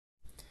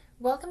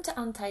Welcome to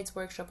Untied's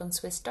workshop on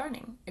Swiss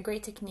darning, a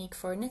great technique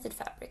for knitted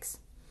fabrics.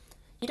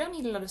 You don't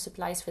need a lot of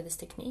supplies for this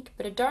technique,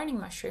 but a darning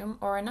mushroom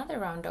or another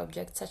round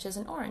object such as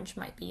an orange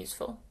might be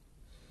useful.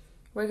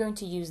 We're going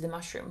to use the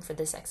mushroom for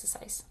this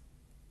exercise.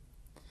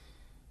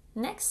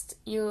 Next,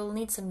 you'll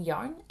need some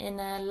yarn in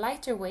a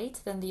lighter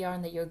weight than the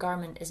yarn that your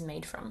garment is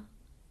made from.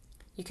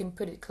 You can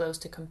put it close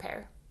to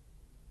compare.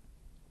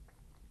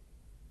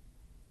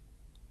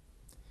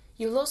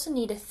 You'll also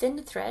need a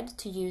thin thread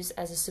to use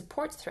as a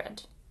support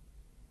thread,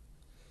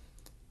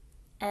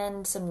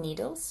 and some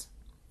needles,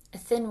 a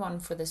thin one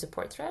for the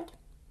support thread,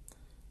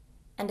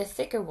 and a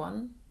thicker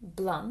one,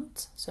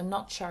 blunt, so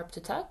not sharp to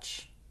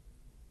touch.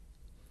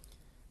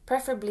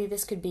 Preferably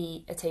this could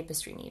be a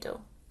tapestry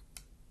needle.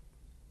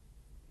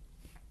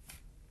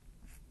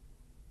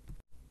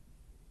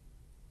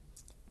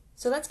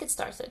 So let's get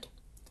started.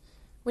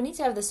 We need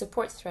to have the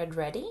support thread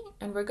ready,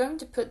 and we're going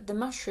to put the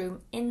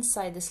mushroom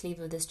inside the sleeve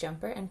of this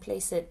jumper and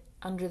place it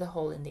under the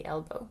hole in the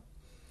elbow.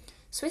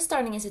 Swiss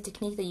darning is a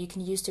technique that you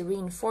can use to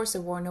reinforce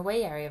a worn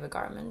away area of a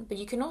garment, but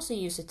you can also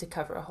use it to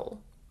cover a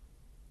hole.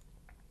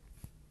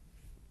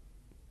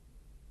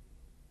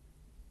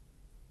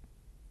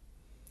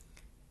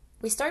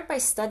 We start by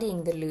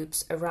studying the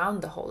loops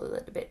around the hole a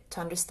little bit to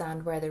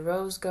understand where the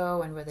rows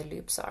go and where the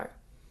loops are.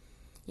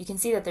 You can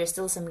see that there's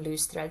still some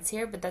loose threads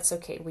here, but that's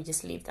okay, we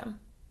just leave them.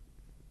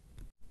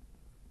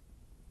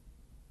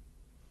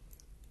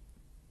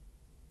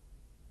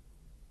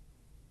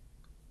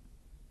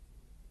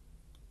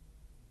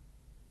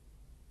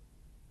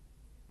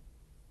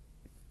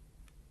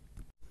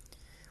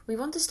 We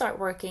want to start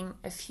working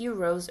a few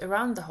rows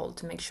around the hole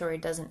to make sure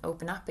it doesn't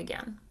open up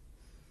again.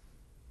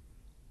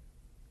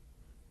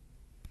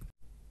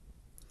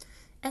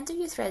 Enter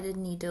your threaded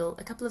needle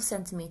a couple of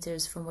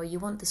centimeters from where you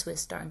want the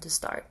Swiss darn to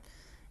start,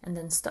 and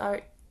then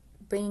start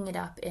bringing it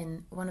up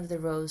in one of the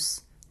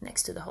rows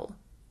next to the hole.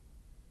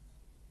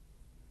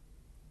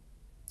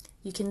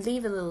 You can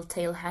leave a little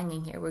tail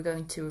hanging here, we're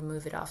going to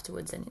remove it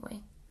afterwards anyway.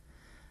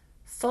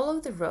 Follow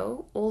the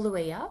row all the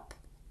way up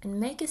and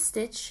make a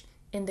stitch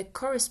in the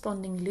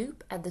corresponding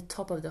loop at the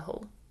top of the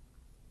hole.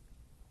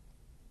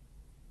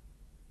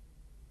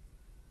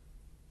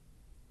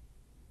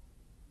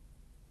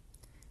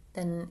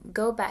 Then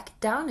go back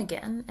down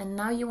again, and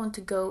now you want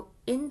to go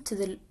into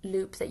the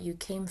loop that you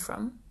came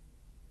from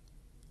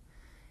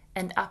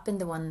and up in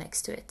the one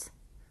next to it.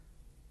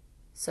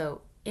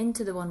 So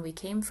into the one we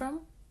came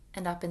from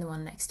and up in the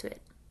one next to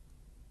it.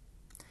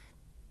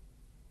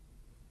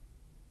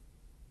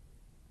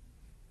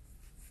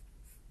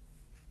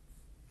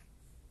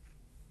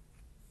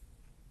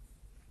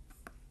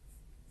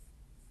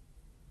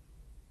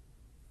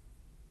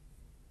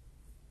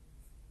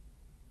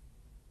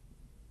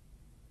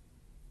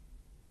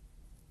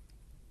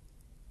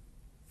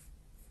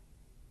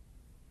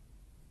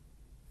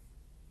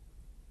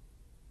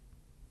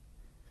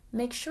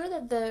 Make sure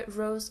that the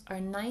rows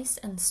are nice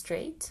and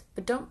straight,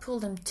 but don't pull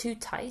them too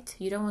tight.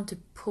 You don't want to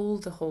pull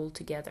the hole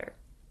together.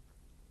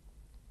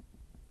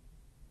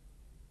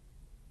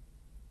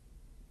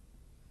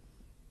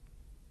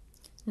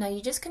 Now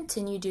you just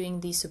continue doing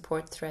these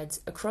support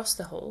threads across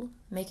the hole,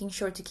 making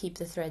sure to keep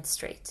the thread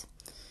straight.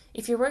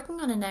 If you're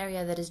working on an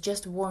area that is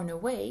just worn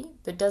away,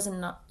 but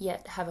doesn't not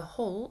yet have a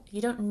hole,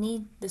 you don't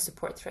need the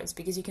support threads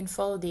because you can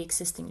follow the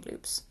existing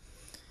loops.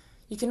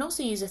 You can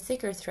also use a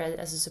thicker thread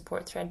as a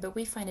support thread, but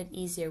we find it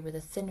easier with a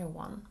thinner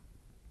one.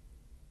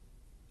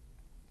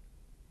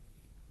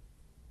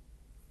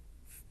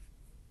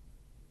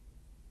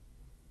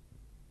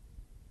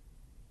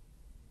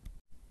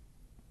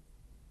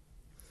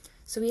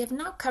 So we have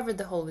now covered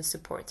the hole with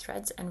support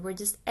threads, and we're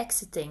just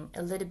exiting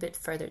a little bit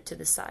further to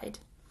the side.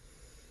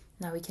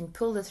 Now we can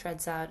pull the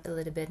threads out a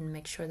little bit and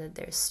make sure that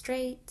they're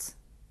straight.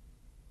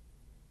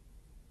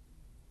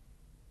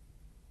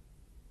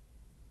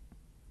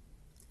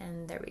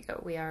 And there we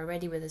go, we are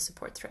ready with the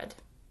support thread.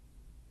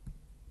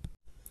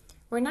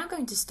 We're now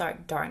going to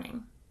start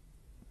darning.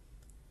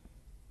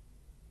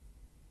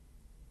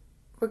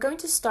 We're going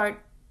to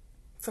start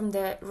from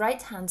the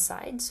right hand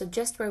side, so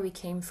just where we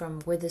came from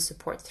with the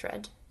support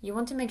thread. You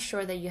want to make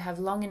sure that you have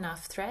long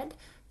enough thread,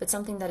 but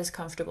something that is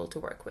comfortable to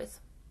work with.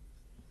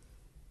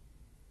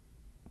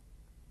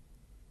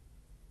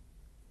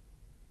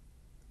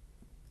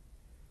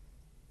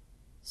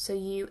 So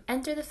you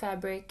enter the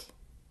fabric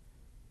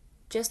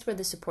just where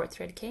the support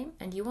thread came,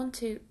 and you want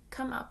to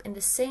come up in the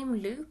same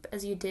loop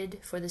as you did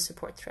for the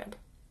support thread.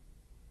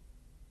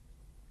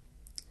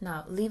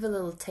 Now leave a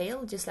little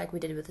tail just like we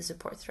did with the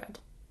support thread.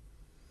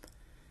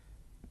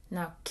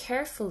 Now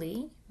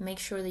carefully make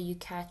sure that you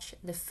catch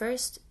the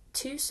first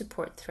two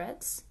support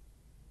threads,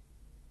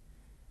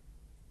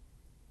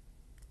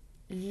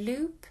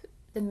 loop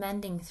the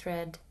mending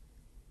thread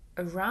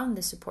around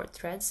the support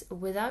threads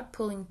without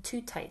pulling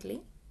too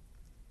tightly,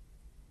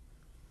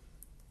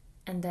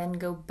 and then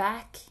go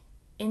back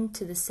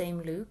into the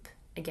same loop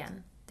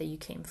again that you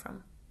came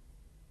from.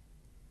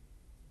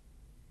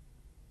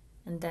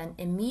 And then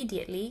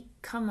immediately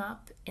come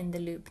up in the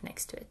loop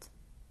next to it.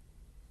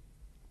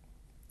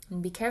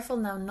 And be careful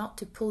now not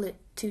to pull it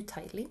too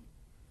tightly.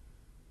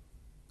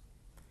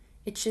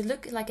 It should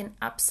look like an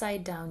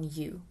upside down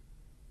U.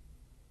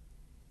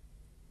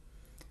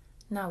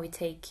 Now we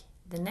take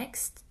the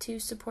next 2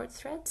 support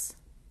threads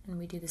and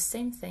we do the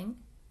same thing,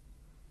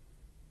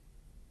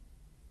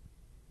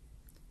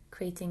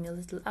 creating a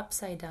little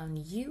upside down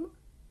U.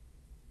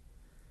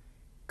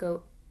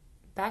 Go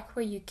back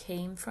where you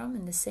came from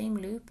in the same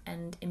loop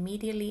and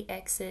immediately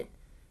exit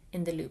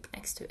in the loop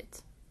next to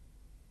it.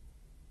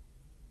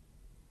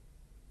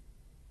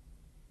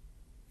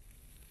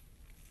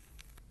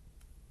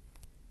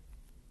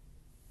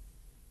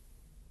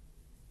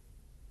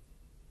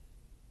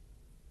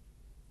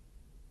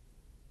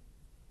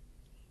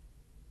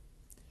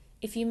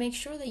 If you make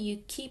sure that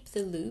you keep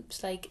the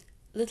loops like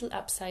little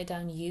upside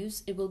down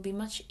U's, it will be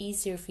much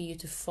easier for you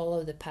to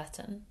follow the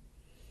pattern.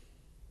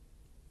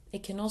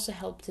 It can also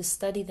help to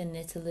study the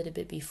knit a little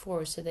bit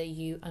before so that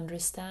you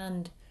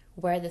understand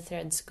where the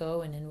threads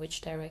go and in which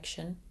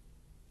direction.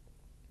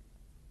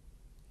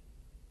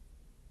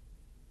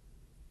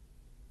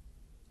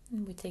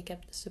 And we take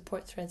up the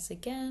support threads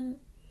again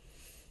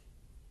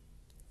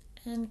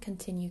and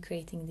continue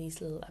creating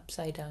these little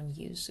upside down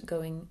U's,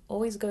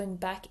 always going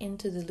back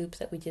into the loop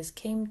that we just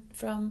came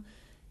from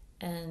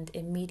and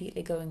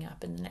immediately going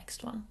up in the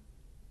next one.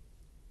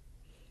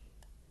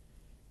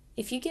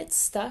 If you get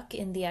stuck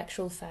in the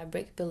actual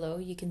fabric below,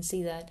 you can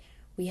see that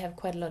we have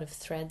quite a lot of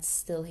threads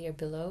still here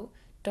below.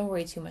 Don't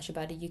worry too much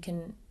about it. You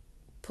can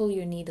pull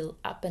your needle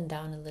up and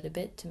down a little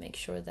bit to make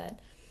sure that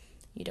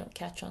you don't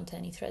catch on to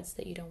any threads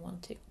that you don't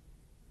want to.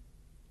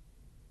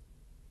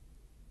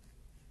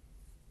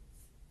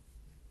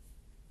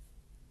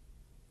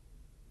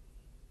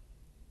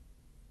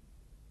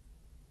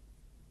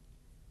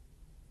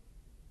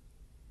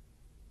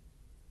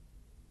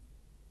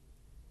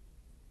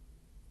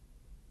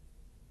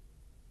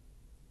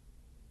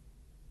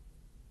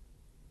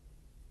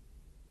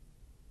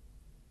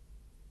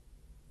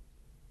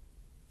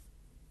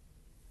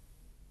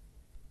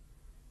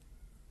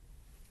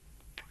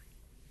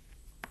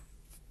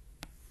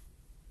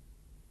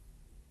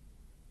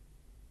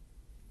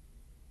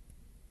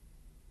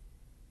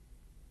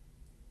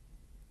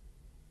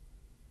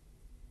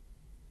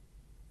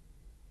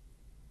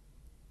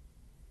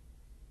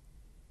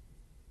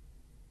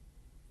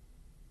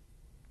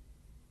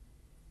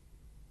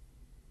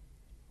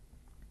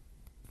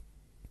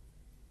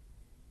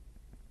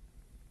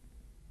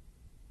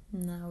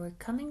 Now we're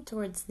coming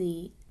towards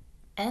the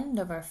end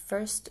of our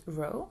first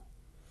row.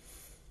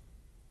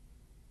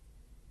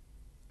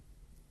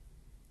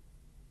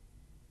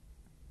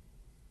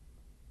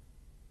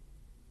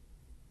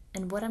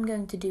 And what I'm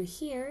going to do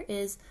here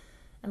is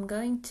I'm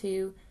going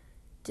to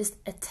just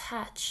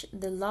attach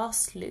the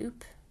last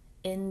loop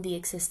in the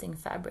existing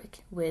fabric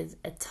with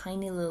a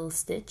tiny little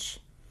stitch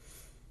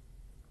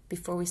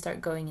before we start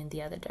going in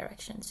the other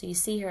direction. So you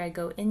see here I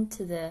go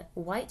into the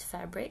white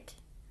fabric,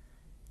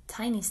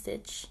 tiny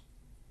stitch.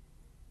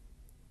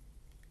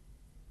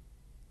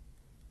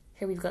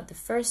 Here we've got the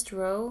first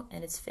row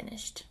and it's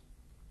finished.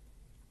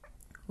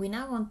 We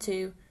now want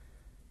to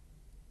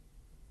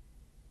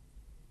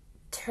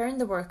turn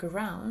the work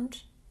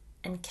around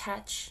and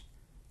catch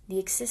the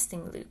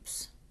existing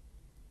loops.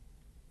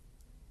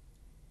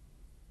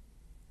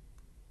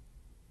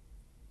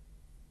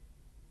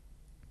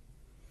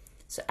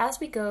 So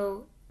as we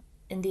go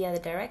in the other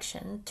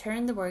direction,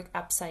 turn the work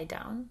upside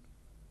down,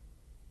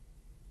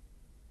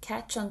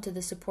 catch onto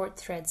the support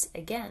threads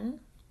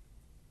again,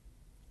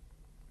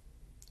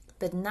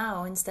 but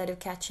now instead of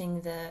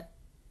catching the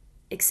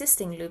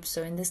existing loops,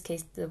 so in this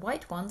case the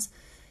white ones,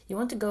 you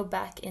want to go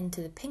back into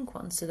the pink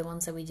ones, so the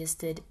ones that we just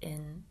did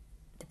in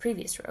the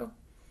previous row.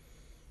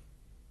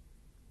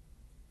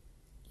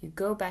 You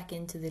go back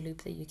into the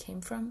loop that you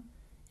came from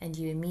and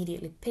you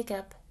immediately pick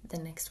up the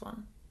next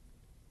one.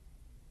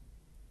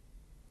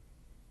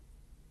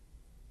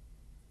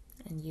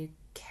 And you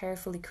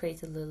carefully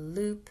create a little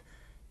loop.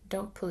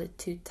 Don't pull it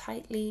too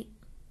tightly.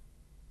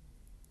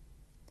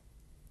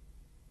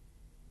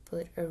 Pull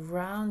it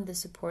around the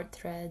support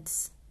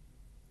threads.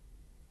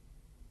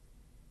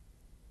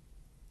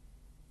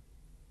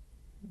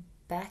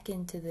 Back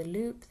into the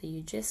loop that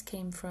you just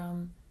came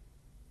from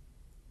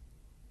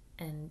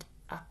and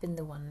up in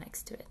the one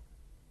next to it.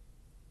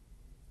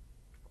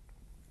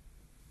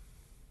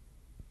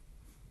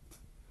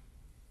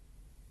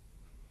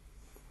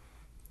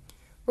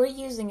 We're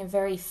using a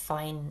very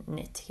fine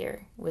knit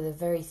here with a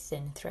very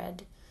thin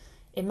thread.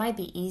 It might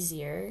be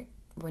easier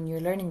when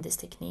you're learning this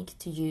technique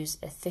to use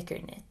a thicker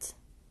knit.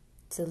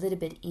 It's a little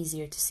bit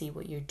easier to see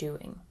what you're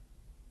doing.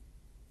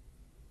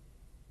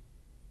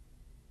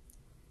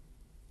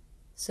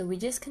 So we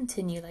just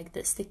continue like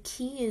this. The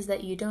key is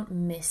that you don't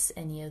miss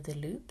any of the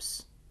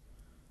loops.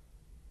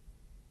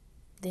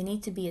 They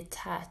need to be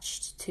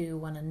attached to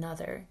one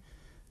another.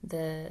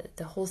 The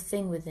whole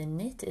thing with the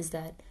knit is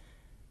that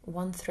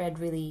one thread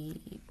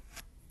really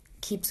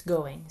keeps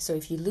going. So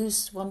if you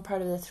lose one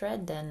part of the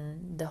thread,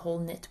 then the whole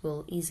knit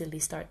will easily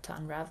start to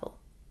unravel.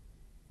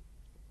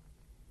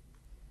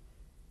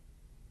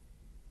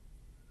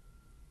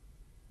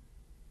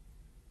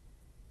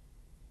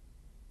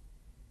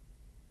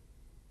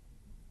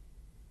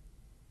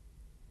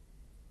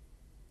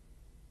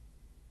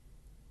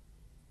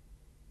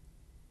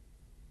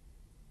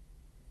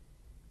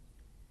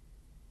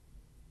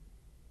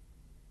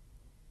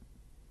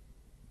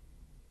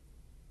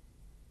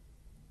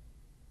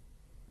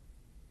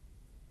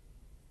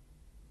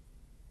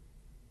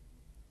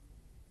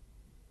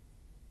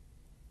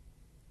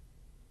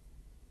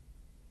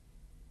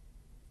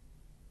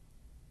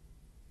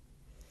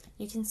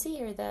 you can see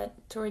here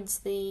that towards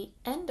the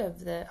end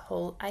of the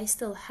hole, I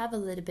still have a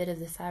little bit of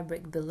the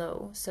fabric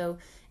below. So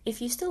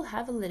if you still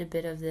have a little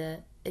bit of the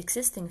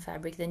existing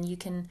fabric, then you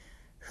can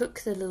hook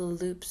the little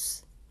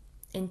loops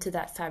into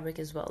that fabric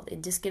as well.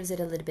 It just gives it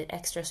a little bit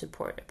extra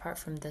support apart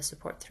from the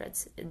support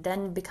threads. It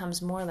then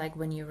becomes more like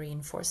when you're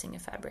reinforcing a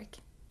fabric.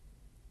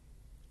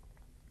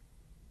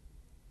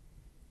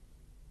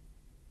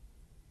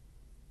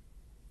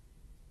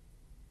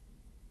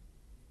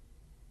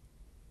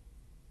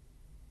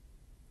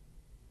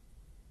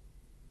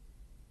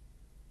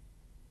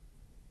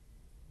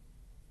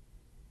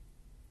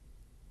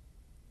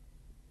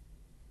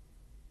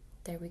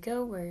 There we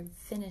go, we've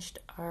finished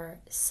our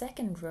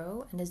second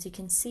row, and as you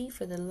can see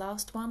for the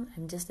last one,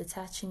 I'm just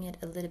attaching it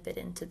a little bit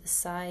into the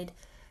side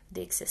of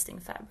the existing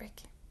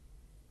fabric.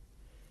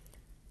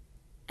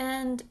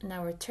 And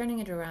now we're turning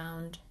it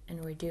around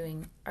and we're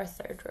doing our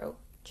third row,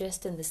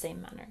 just in the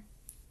same manner.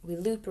 We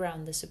loop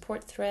around the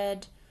support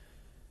thread,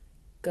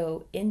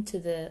 go into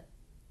the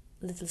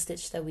little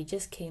stitch that we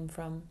just came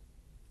from,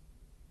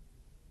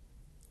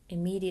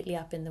 immediately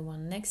up in the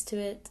one next to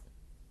it,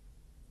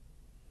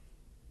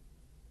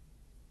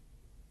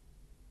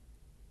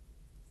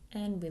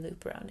 and we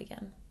loop around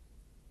again.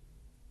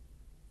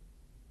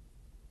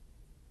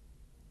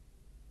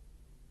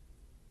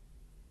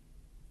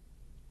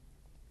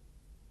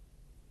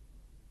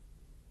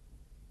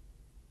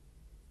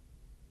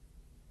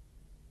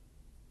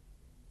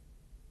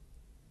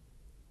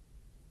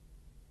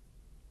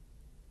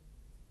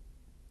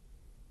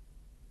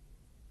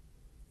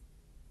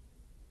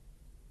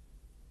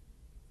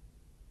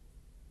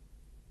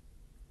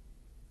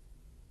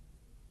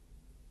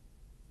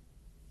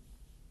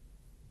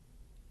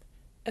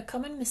 A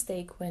common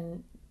mistake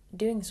when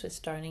doing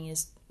switch darning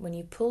is when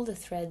you pull the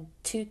thread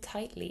too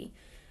tightly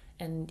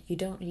and you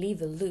don't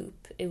leave a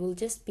loop, it will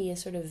just be a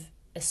sort of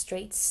a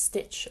straight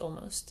stitch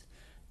almost.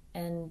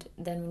 And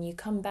then when you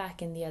come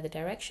back in the other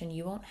direction,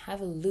 you won't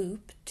have a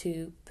loop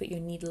to put your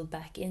needle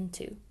back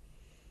into.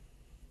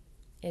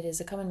 It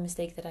is a common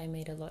mistake that I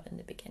made a lot in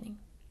the beginning.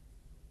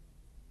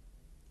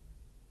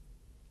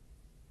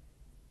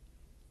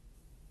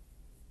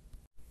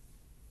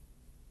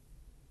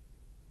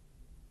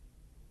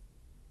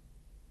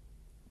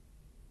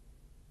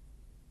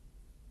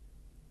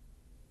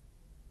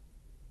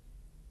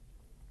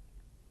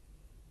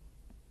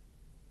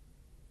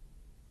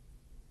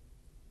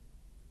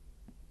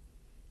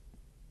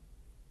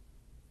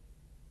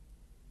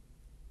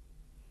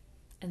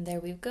 And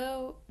there we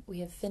go, we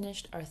have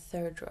finished our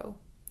third row.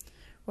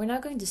 We're now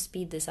going to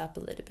speed this up a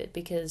little bit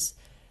because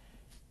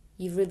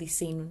you've really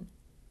seen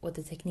what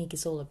the technique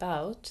is all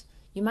about.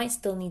 You might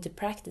still need to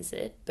practice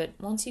it, but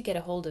once you get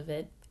a hold of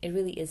it, it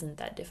really isn't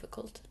that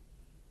difficult.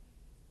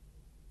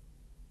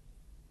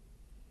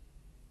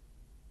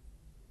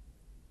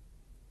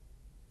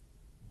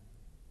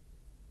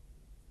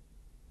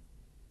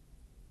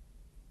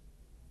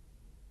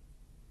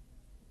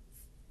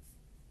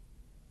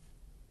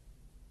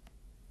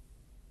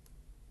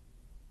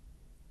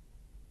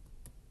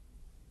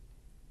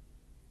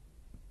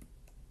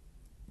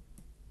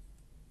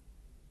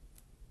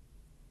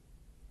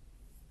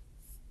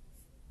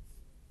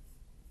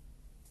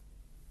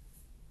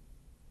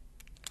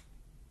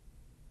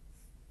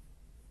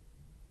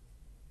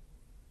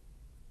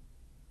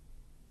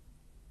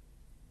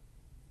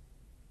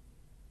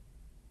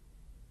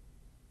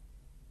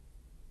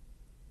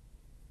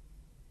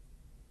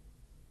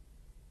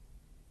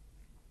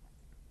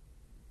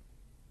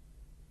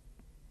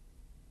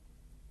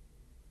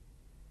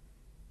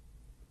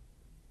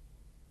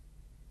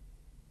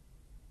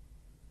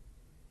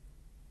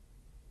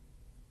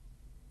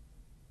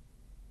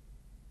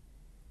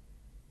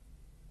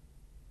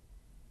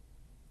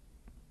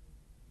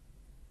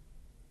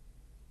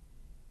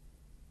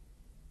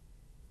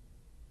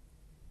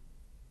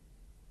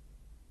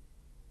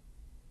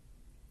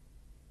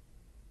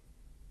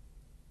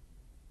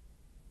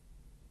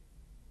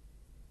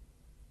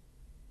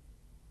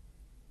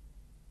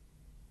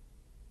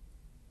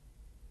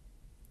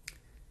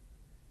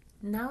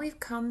 Now we've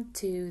come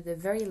to the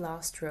very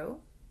last row,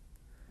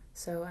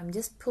 so I'm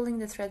just pulling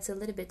the threads a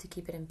little bit to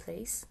keep it in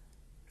place.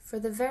 For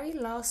the very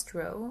last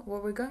row,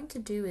 what we're going to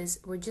do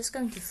is we're just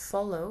going to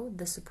follow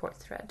the support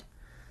thread.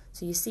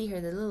 So you see here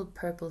the little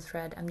purple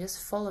thread, I'm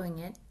just following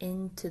it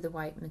into the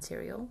white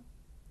material.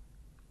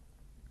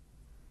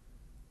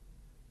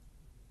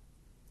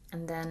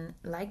 And then,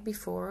 like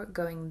before,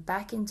 going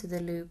back into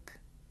the loop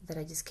that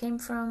I just came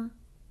from.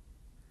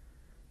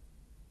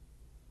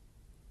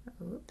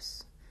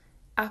 Oops.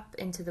 Up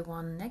into the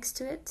one next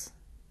to it,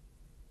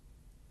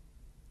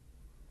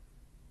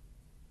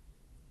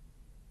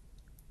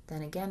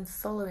 then again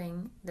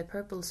following the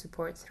purple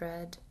support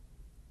thread,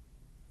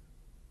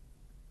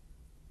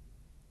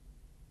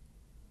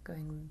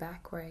 going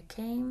back where I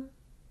came,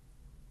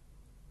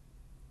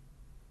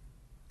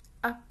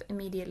 up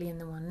immediately in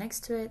the one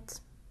next to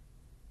it,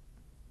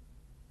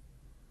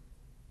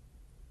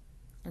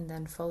 and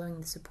then following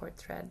the support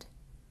thread.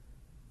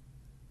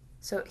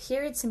 So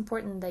here it's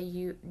important that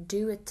you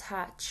do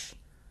attach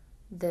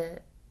the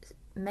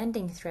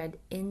mending thread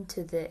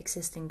into the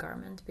existing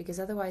garment, because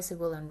otherwise it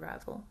will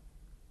unravel.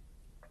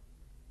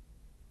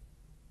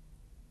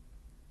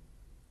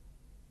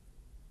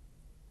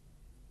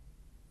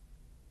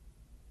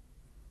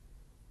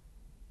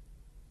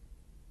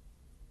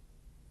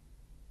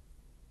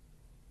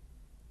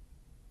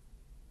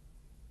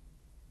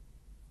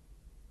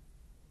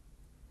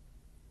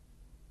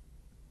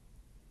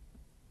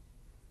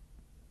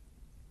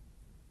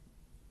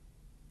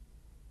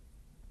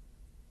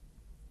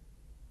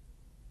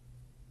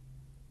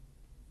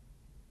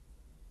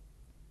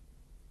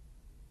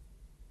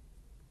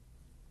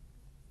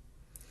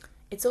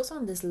 It's also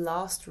on this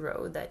last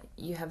row that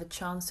you have a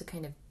chance to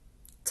kind of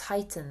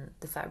tighten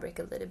the fabric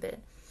a little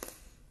bit,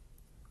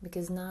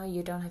 because now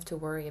you don't have to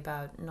worry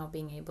about not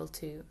being able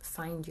to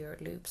find your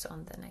loops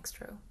on the next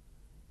row.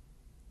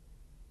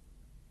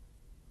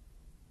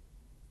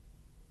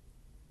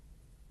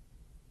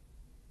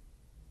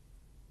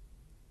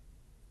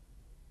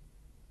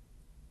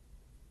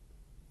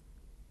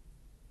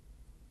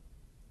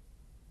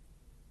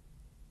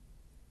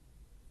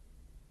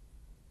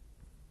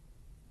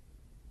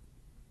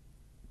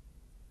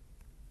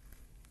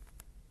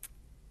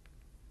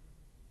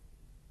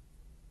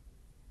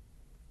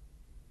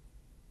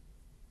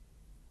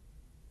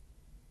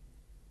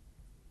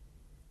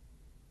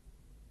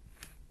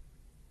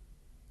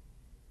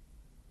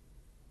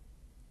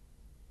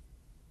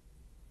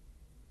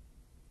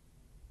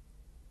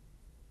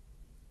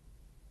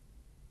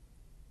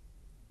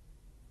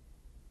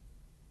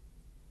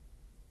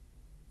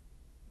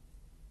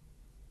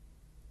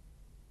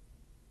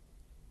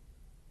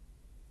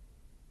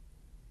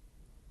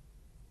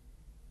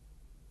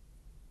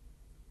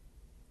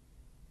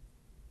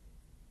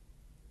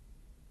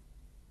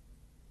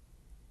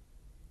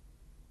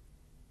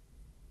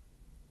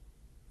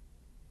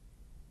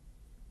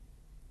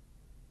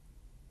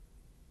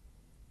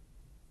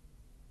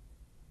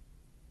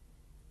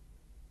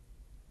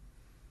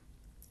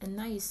 And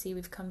now you see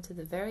we've come to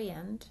the very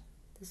end.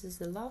 This is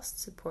the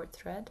last support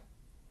thread.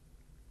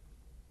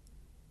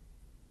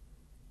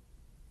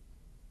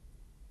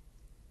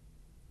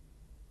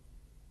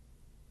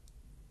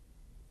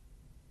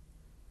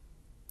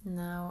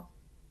 Now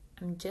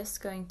I'm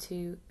just going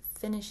to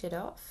finish it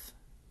off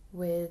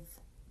with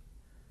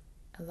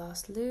a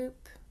last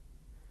loop,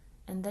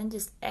 and then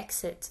just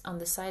exit on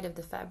the side of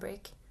the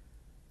fabric,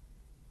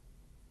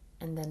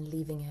 and then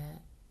leaving a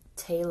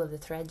tail of the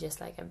thread just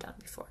like I've done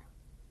before.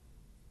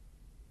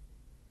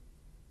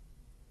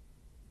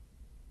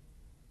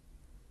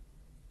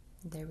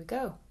 There we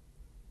go.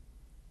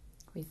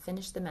 We've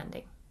finished the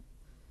mending.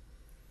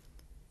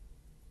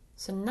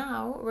 So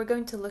now we're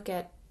going to look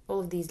at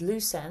all of these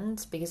loose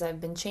ends, because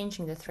I've been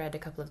changing the thread a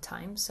couple of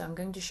times, so I'm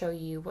going to show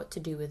you what to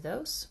do with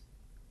those.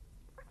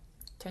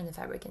 Turn the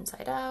fabric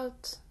inside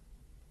out.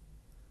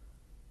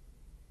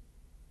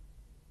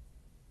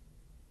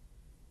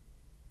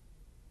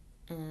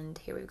 And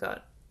here we've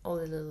got all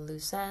the little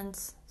loose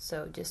ends,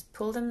 so just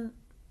pull them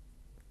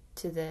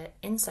to the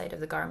inside of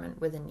the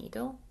garment with a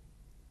needle.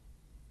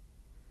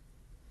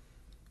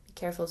 Be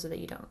careful so that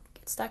you don't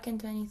get stuck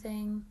into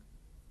anything.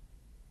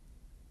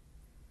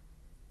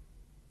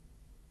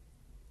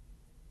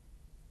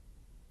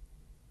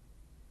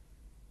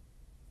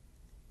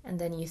 And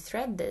then you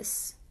thread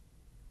this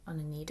on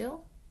a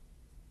needle,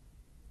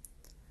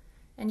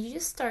 and you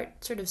just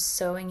start sort of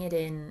sewing it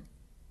in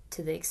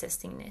to the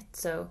existing knit.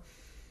 So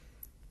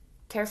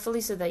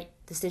carefully so that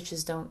the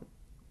stitches don't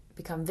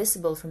become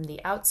visible from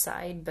the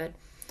outside, but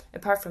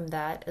apart from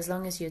that, as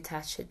long as you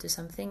attach it to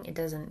something, it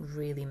doesn't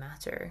really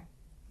matter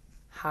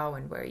how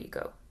and where you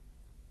go.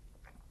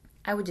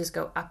 I would just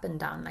go up and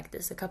down like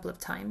this a couple of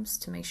times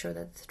to make sure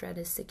that the thread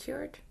is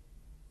secured.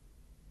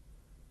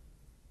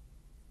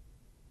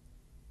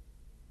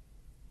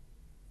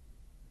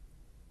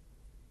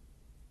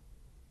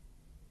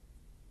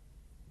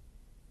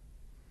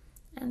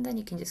 And then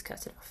you can just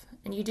cut it off.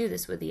 And you do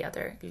this with the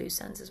other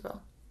loose ends as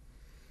well.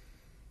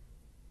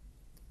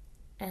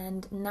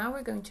 And now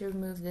we're going to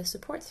remove the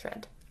support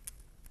thread.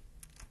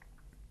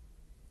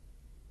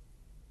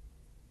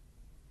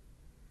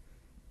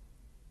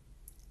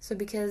 So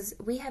because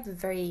we have a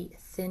very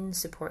thin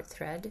support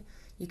thread,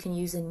 you can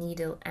use a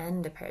needle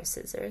and a pair of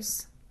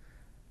scissors.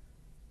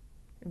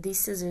 These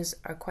scissors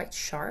are quite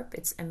sharp,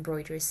 it's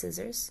embroidery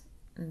scissors,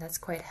 and that's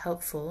quite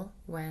helpful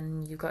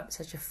when you've got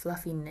such a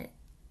fluffy knit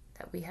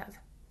that we have.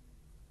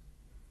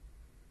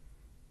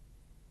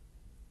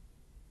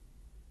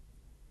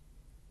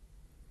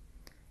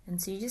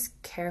 And so you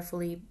just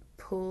carefully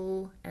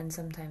pull and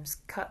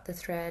sometimes cut the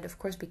thread. Of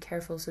course, be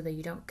careful so that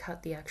you don't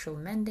cut the actual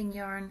mending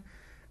yarn.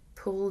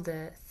 Pull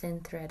the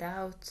thin thread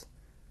out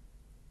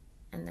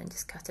and then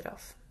just cut it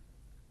off.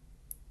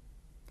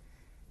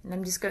 And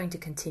I'm just going to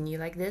continue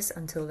like this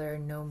until there are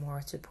no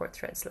more support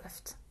threads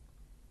left.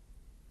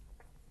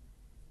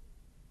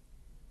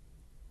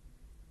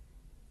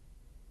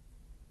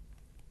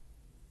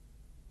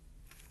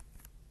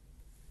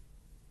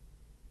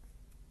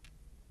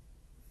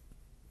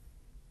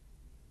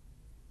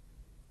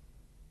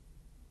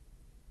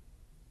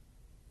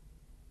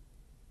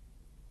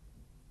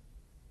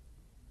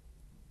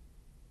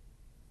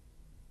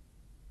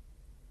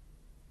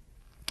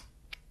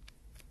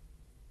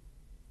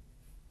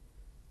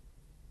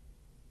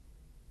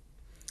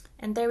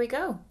 And there we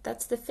go,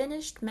 that's the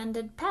finished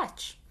mended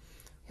patch.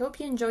 I hope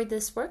you enjoyed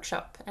this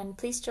workshop, and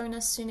please join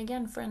us soon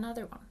again for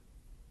another one.